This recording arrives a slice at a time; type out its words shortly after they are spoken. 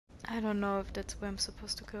I don't know if that's where I'm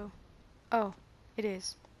supposed to go. Oh, it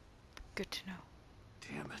is. Good to know.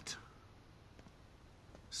 Damn it.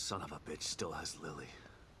 Son of a bitch still has Lily.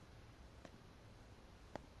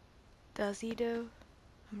 Does he though?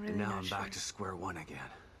 I'm really And now not I'm sure. back to square one again.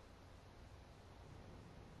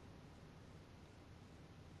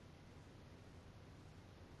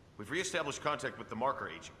 We've re-established contact with the marker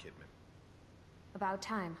agent, Kidman. About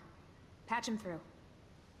time. Patch him through.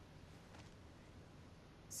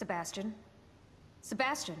 Sebastian?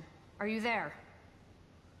 Sebastian, are you there?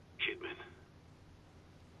 Kidman.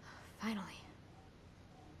 Finally.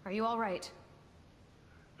 Are you all right?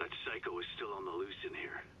 That psycho is still on the loose in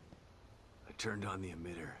here. I turned on the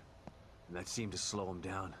emitter, and that seemed to slow him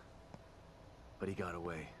down. But he got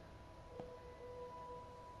away.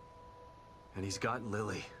 And he's got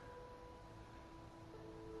Lily.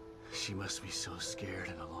 She must be so scared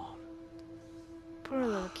and alone. Poor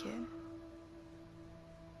little kid.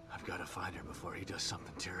 I've got to find her before he does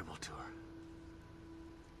something terrible to her.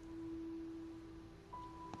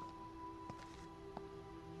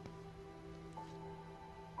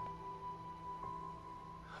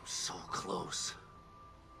 I'm so close.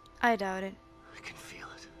 I doubt it. I can feel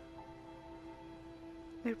it.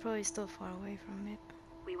 We're probably still far away from it.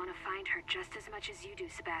 We want to find her just as much as you do,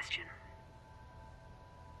 Sebastian.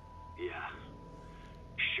 Yeah,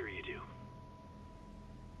 sure you do.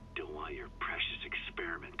 Don't want your precious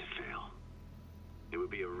experiment to fail. It would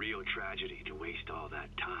be a real tragedy to waste all that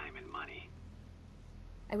time and money.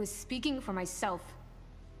 I was speaking for myself,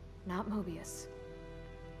 not Mobius.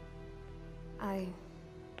 I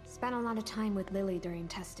spent a lot of time with Lily during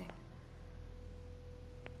testing.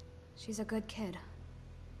 She's a good kid.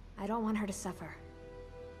 I don't want her to suffer.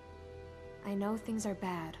 I know things are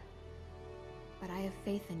bad, but I have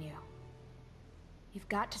faith in you. You've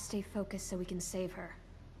got to stay focused so we can save her.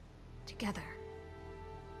 Together.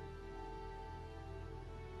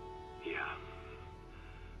 Yeah.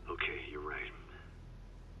 Okay, you're right.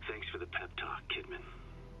 Thanks for the pep talk, Kidman.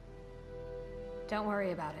 Don't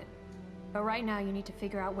worry about it. But right now you need to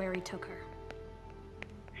figure out where he took her.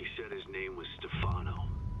 He said his name was Stefano.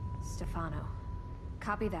 Stefano.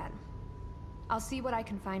 Copy that. I'll see what I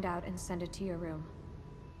can find out and send it to your room.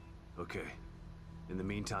 Okay. In the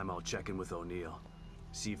meantime, I'll check in with O'Neill.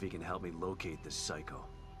 See if he can help me locate this psycho.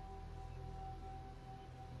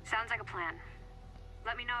 Sounds like a plan.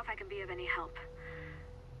 Let me know if I can be of any help.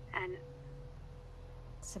 And...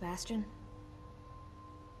 Sebastian?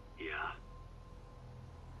 Yeah.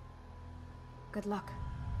 Good luck.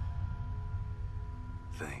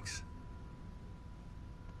 Thanks.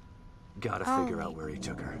 Gotta figure out where he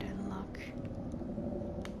took her. Good luck.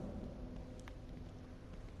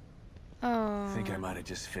 Oh. I think I might have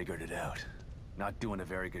just figured it out. Not doing a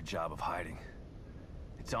very good job of hiding.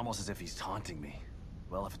 It's almost as if he's taunting me.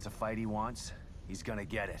 Well, if it's a fight he wants, he's gonna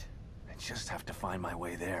get it. I just have to find my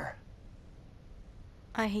way there.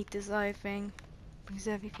 I hate this eye thing. Brings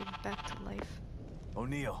everything back to life.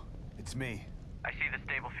 O'Neill, it's me. I see the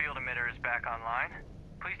stable field emitter is back online.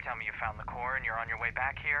 Please tell me you found the core and you're on your way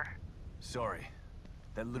back here. Sorry.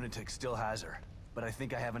 That lunatic still has her, but I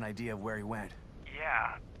think I have an idea of where he went.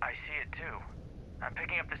 Yeah, I see it too. I'm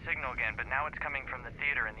picking up the signal again, but now it's coming from the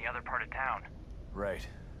theater in the other part of town. Right.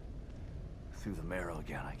 Through the marrow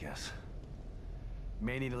again, I guess.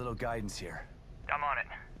 May need a little guidance here. I'm on it.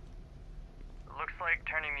 Looks like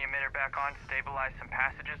turning the emitter back on stabilized some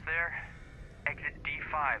passages there. Exit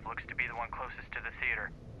D5 looks to be the one closest to the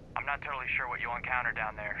theater. I'm not totally sure what you'll encounter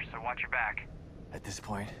down there, so watch your back. At this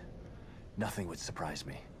point, nothing would surprise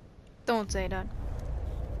me. Don't say that.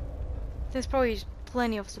 There's probably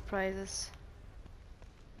plenty of surprises.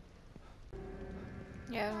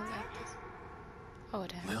 Yeah, I don't like this. Oh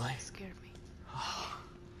damn, Lily? that scared me.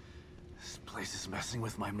 This place is messing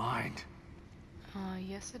with my mind.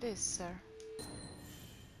 Yes it is, sir.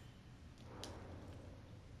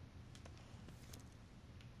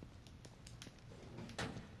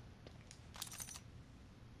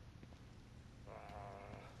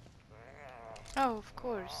 Oh, of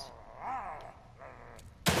course.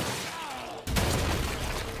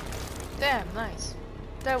 Damn, nice.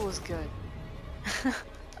 That was good.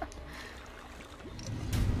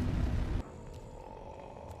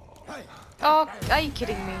 Oh, are you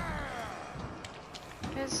kidding me?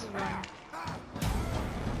 This is wrong.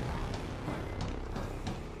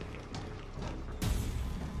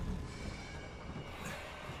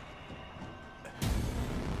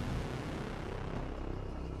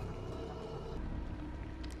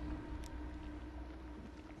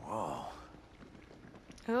 Whoa.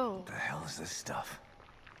 Oh, What the hell is this stuff?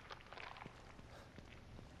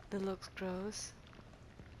 that looks gross.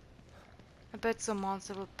 I bet some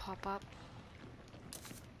monster will pop up.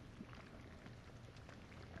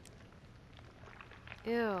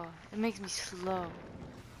 Ew, it makes me slow.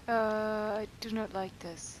 I do not like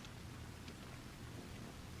this.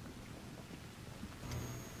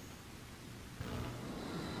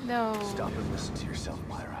 No. Stop and listen to yourself,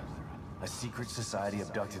 Myra. A secret society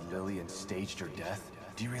abducted Lily and staged her death?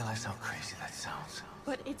 Do you realize how crazy that sounds?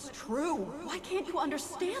 But it's true. Why can't you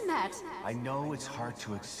understand that? I know it's hard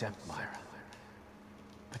to accept, Myra.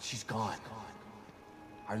 But she's gone.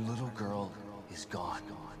 Our little girl is gone.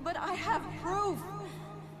 But I have proof.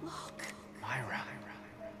 Look. Myra,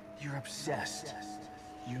 you're obsessed.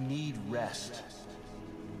 You need rest.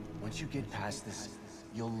 Once you get past this,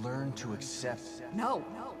 you'll learn to accept... No.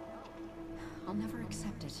 I'll never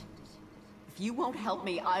accept it. If you won't help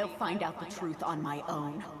me, I'll find out the truth on my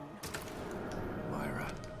own.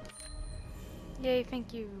 Myra, Yay,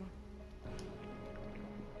 thank you.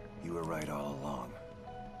 you were right all along.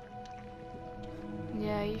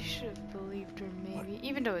 Yeah, you should have believed her maybe,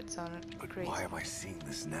 even though it sounded But crazy. why am I seeing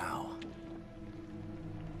this now?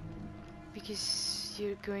 Because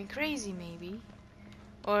you're going crazy maybe.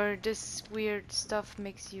 Or this weird stuff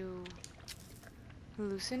makes you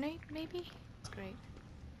hallucinate maybe? It's great.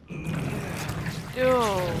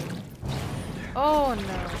 Oh. Oh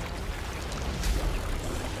no.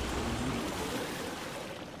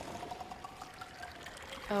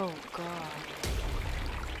 Oh god.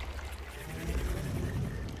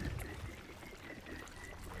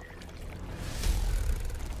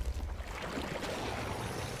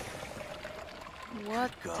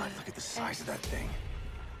 What God, the look at the size of that thing.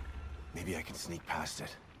 Maybe I can sneak past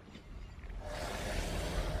it. Okay,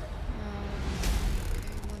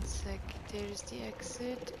 one sec. There's the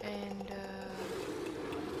exit, and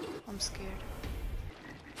I'm scared.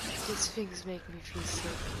 These things make me feel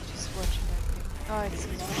sick. Just watching that thing. Oh, it's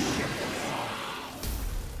easy.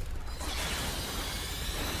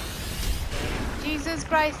 Jesus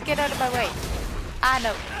Christ! Get out of my way! Ah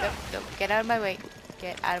no, no, get out of my way!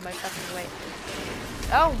 Get out of my fucking way!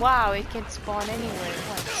 Oh wow, it can spawn anywhere at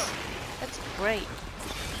once. That's great.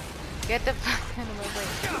 Get the fuck out of my way.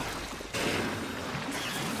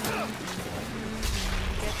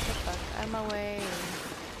 Get the fuck out of my way.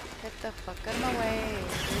 Get the fuck out of my way.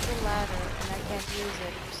 There's a ladder and I can't use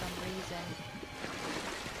it for some reason.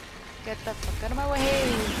 Get the fuck out of my way.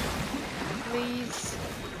 Please.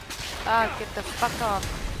 Ah, get the fuck off.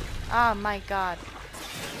 Ah, my god.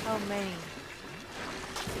 How many?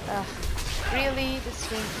 Ugh. Really? This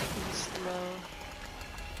thing's making me slow.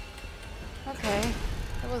 Okay.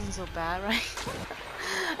 That wasn't so bad, right?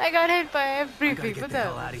 I got hit by everything. What the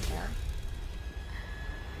hell? Out of here.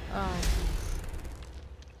 Oh, jeez.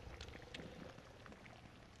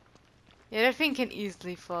 Yeah, that thing can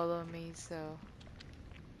easily follow me, so...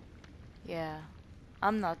 Yeah.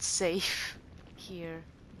 I'm not safe here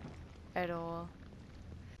at all.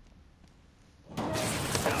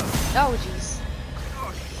 Oh, jeez.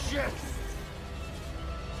 Oh, shit!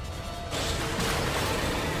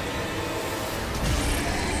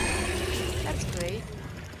 That's great.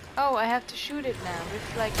 Oh, I have to shoot it now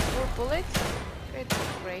with like 4 bullets?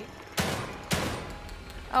 Great.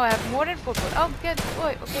 Oh, I have more than 4 bullets. Oh, good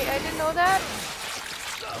boy. Okay, I didn't know that.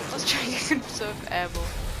 I was trying to conserve ammo.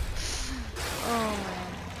 Oh, man.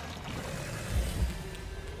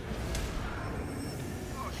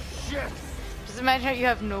 Oh, shit! Just imagine how you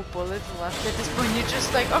have no bullets left at this point. You're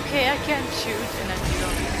just like, okay, I can't shoot, and then you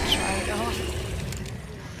don't even try at all.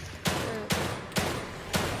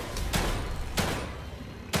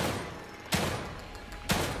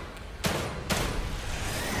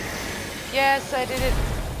 Yes, I did it.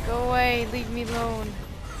 Go away. Leave me alone.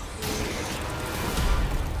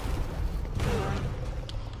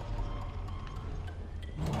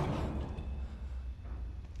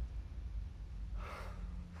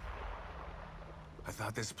 I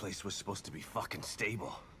thought this place was supposed to be fucking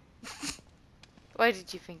stable. Why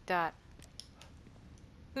did you think that?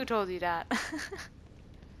 Who told you that?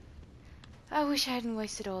 I wish I hadn't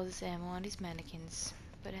wasted all this ammo on these mannequins.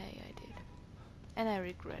 But hey, I did. And I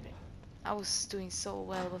regret it. I was doing so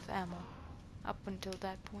well with ammo. Up until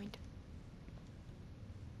that point.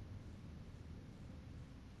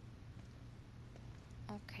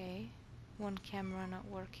 Okay. One camera not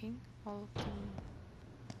working. All of them.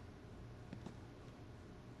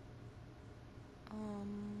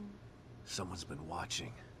 Someone's been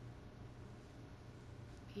watching.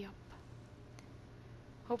 Yup.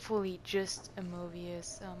 Hopefully just a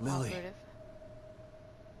Mobius Lily. operative.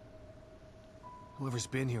 Whoever's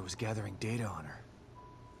been here was gathering data on her.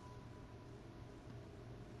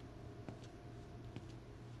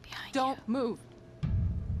 Behind Don't move.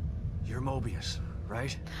 You're Mobius,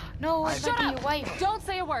 right? No, I Shut thought up! your wife. Don't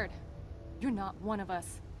say a word! You're not one of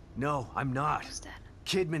us. No, I'm not. Who's that?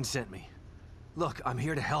 Kidman sent me. Look, I'm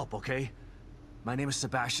here to help, okay? My name is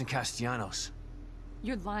Sebastian Castellanos.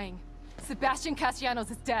 You're lying. Sebastian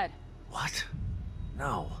Castellanos is dead. What?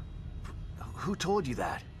 No. Who told you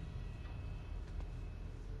that?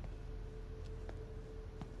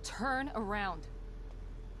 Turn around.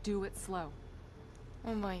 Do it slow.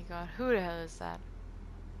 Oh my god, who the hell is that?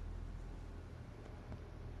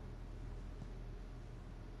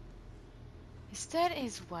 Is that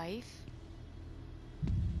his wife?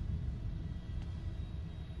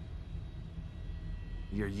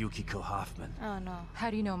 You're Yukiko Hoffman. Oh no. How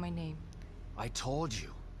do you know my name? I told you.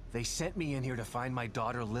 They sent me in here to find my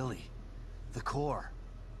daughter Lily. The core.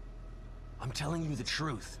 I'm telling you the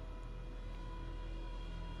truth.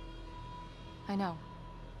 I know.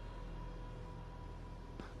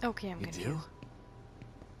 Okay, I'm You confused. do?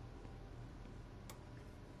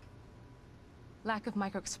 Lack of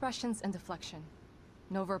micro-expressions and deflection.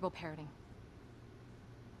 No verbal parroting.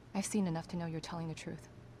 I've seen enough to know you're telling the truth.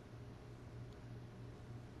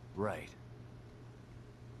 Right.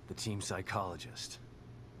 The team psychologist.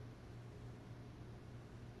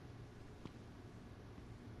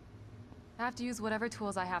 I have to use whatever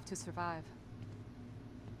tools I have to survive.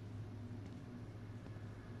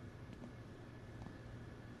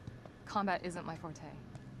 Combat isn't my forte.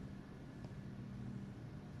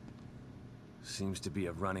 Seems to be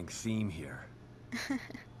a running theme here.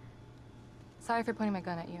 Sorry for pointing my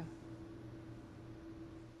gun at you.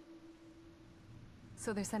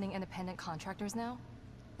 So they're sending independent contractors now?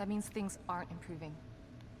 That means things aren't improving.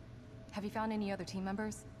 Have you found any other team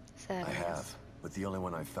members? Sad I it have, is. but the only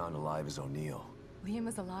one I've found alive is O'Neill. Liam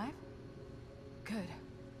is alive? Good.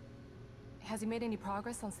 Has he made any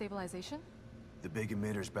progress on stabilization? The big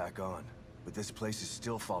emitter's back on, but this place is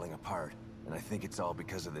still falling apart. And I think it's all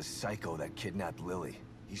because of this psycho that kidnapped Lily.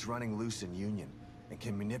 He's running loose in Union, and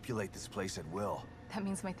can manipulate this place at will. That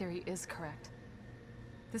means my theory is correct.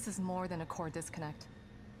 This is more than a core disconnect.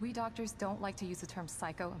 We doctors don't like to use the term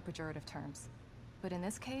psycho in pejorative terms. But in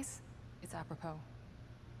this case, it's apropos.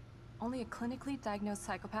 Only a clinically diagnosed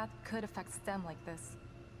psychopath could affect STEM like this.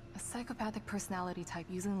 A psychopathic personality type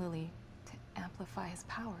using Lily to amplify his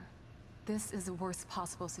power. This is the worst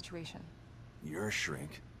possible situation. You're a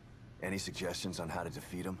shrink. Any suggestions on how to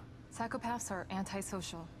defeat him? Psychopaths are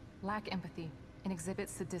antisocial, lack empathy, and exhibit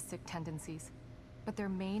sadistic tendencies. But their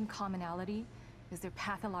main commonality is their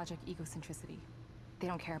pathologic egocentricity. They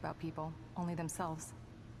don't care about people, only themselves.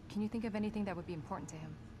 Can you think of anything that would be important to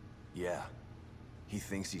him? Yeah. He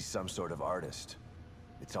thinks he's some sort of artist.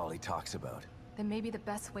 It's all he talks about. Then maybe the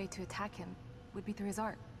best way to attack him would be through his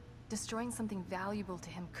art. Destroying something valuable to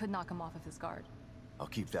him could knock him off of his guard. I'll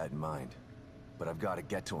keep that in mind. But I've got to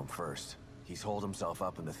get to him first. He's holed himself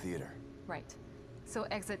up in the theater. Right. So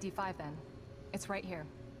exit D5 then. It's right here,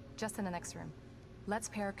 just in the next room. Let's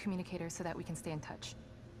pair communicators so that we can stay in touch.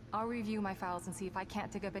 I'll review my files and see if I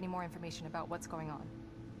can't dig up any more information about what's going on.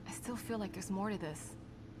 I still feel like there's more to this.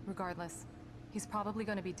 Regardless, he's probably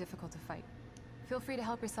going to be difficult to fight. Feel free to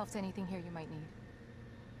help yourself to anything here you might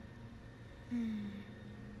need.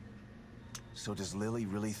 So does Lily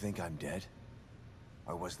really think I'm dead?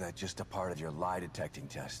 Or was that just a part of your lie detecting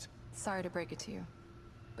test? Sorry to break it to you,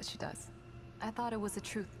 but she does. I thought it was the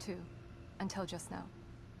truth too, until just now.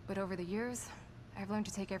 But over the years, I've learned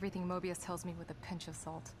to take everything Mobius tells me with a pinch of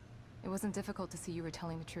salt. It wasn't difficult to see you were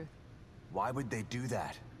telling the truth. Why would they do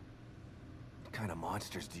that? What kind of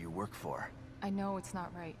monsters do you work for? I know it's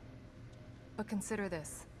not right. But consider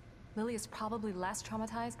this. Lily is probably less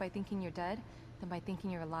traumatized by thinking you're dead than by thinking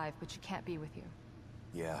you're alive, but she can't be with you.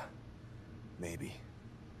 Yeah, maybe.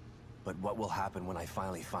 But what will happen when I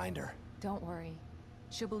finally find her? Don't worry.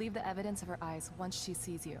 She'll believe the evidence of her eyes once she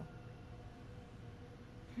sees you.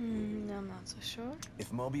 I'm not so sure.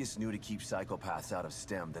 If Mobius knew to keep psychopaths out of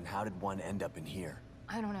STEM, then how did one end up in here?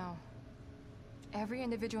 I don't know. Every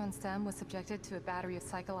individual in STEM was subjected to a battery of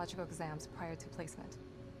psychological exams prior to placement.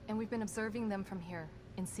 And we've been observing them from here,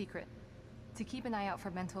 in secret, to keep an eye out for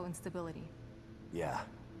mental instability. Yeah,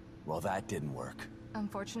 well that didn't work.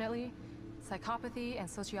 Unfortunately, psychopathy and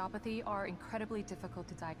sociopathy are incredibly difficult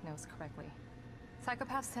to diagnose correctly.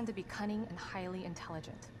 Psychopaths tend to be cunning and highly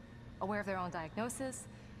intelligent. Aware of their own diagnosis,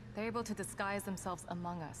 they're able to disguise themselves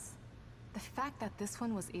among us. The fact that this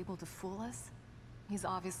one was able to fool us, he's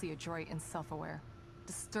obviously adroit and self-aware.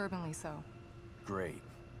 Disturbingly so. Great.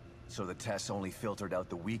 So the tests only filtered out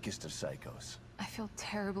the weakest of psychos. I feel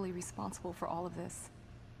terribly responsible for all of this.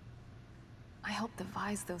 I helped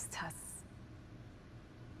devise those tests.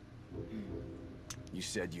 You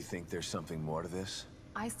said you think there's something more to this?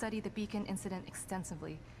 I studied the beacon incident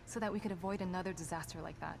extensively so that we could avoid another disaster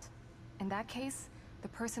like that. In that case, the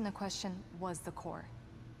person in question was the core.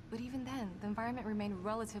 But even then, the environment remained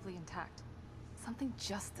relatively intact. Something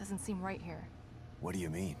just doesn't seem right here. What do you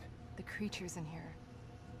mean? The creatures in here.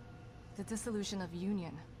 The dissolution of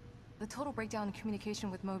Union. The total breakdown in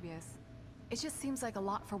communication with Mobius. It just seems like a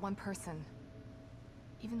lot for one person.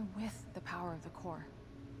 Even with the power of the core.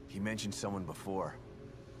 He mentioned someone before.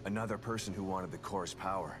 Another person who wanted the core's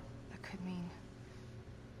power. That could mean...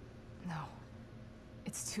 No.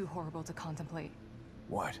 It's too horrible to contemplate.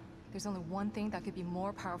 What? There's only one thing that could be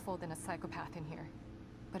more powerful than a psychopath in here.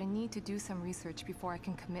 But I need to do some research before I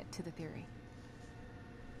can commit to the theory.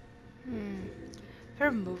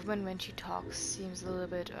 Her movement when she talks seems a little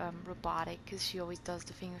bit robotic, because she always does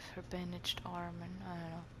the thing with her bandaged arm, and I don't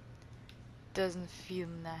know. Doesn't feel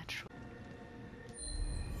natural.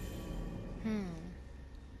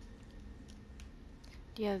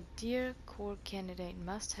 The ideal core candidate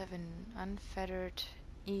must have an unfettered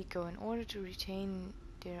ego in order to retain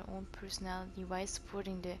their own personality while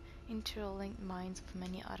supporting the interlinked minds of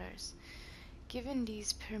many others. Given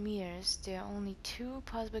these parameters, there are only two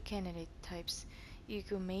possible candidate types: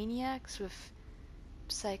 egomaniacs with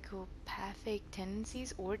psychopathic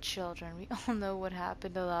tendencies, or children. We all know what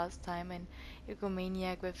happened the last time an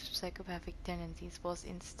egomaniac with psychopathic tendencies was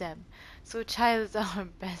in STEM, so child is our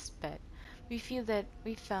best bet. We feel that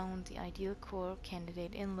we found the ideal core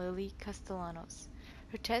candidate in Lily Castellanos.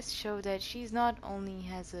 Her tests show that she's not only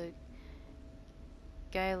has a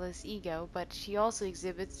guileless ego, but she also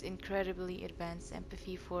exhibits incredibly advanced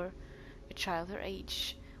empathy for a child her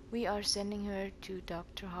age. We are sending her to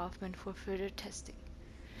Dr. Hoffman for further testing.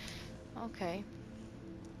 Okay.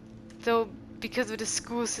 So, because of the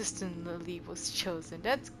school system, Lily was chosen.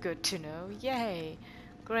 That's good to know. Yay!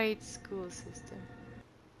 Great school system.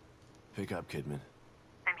 Pick up, Kidman.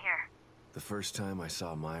 I'm here. The first time I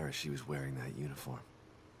saw Myra, she was wearing that uniform.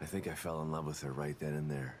 I think I fell in love with her right then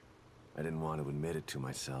and there. I didn't want to admit it to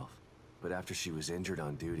myself. But after she was injured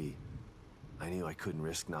on duty, I knew I couldn't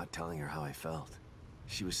risk not telling her how I felt.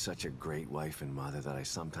 She was such a great wife and mother that I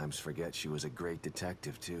sometimes forget she was a great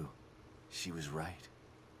detective, too. She was right.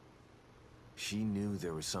 She knew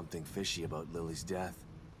there was something fishy about Lily's death.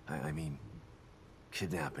 I mean,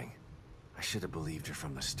 kidnapping. I should have believed her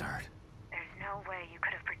from the start. There's no way you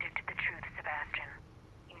could have predicted the truth, Sebastian.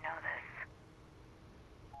 You know this.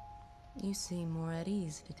 You seem more at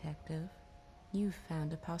ease, Detective. You've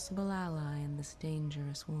found a possible ally in this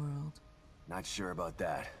dangerous world. Not sure about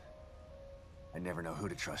that. I never know who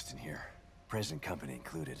to trust in here. Present company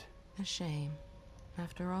included. A shame.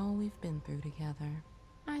 After all we've been through together.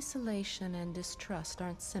 Isolation and distrust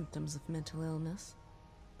aren't symptoms of mental illness,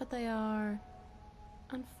 but they are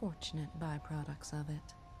unfortunate byproducts of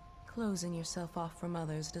it. Closing yourself off from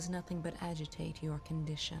others does nothing but agitate your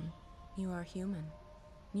condition. You are human.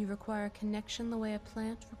 You require connection the way a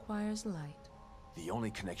plant requires light. The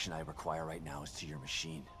only connection I require right now is to your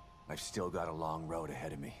machine. I've still got a long road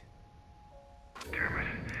ahead of me. Damn it.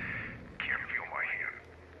 Can't feel my hand.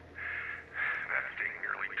 That thing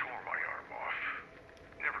nearly tore my arm off.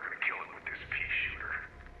 Never gonna kill it with this pea shooter.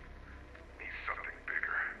 Need something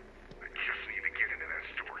bigger. I just need to get into that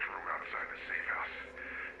storage room outside the safe house.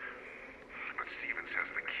 But Stevens has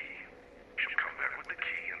the key. She'll come back with the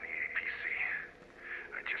key and the APC.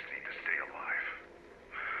 I just need to stay alive.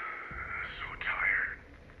 So tired.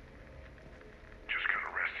 Just gonna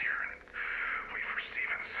rest here and wait for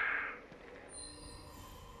Stevens.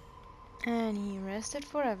 And he rested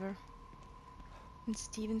forever. And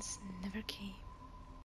Stevens never came.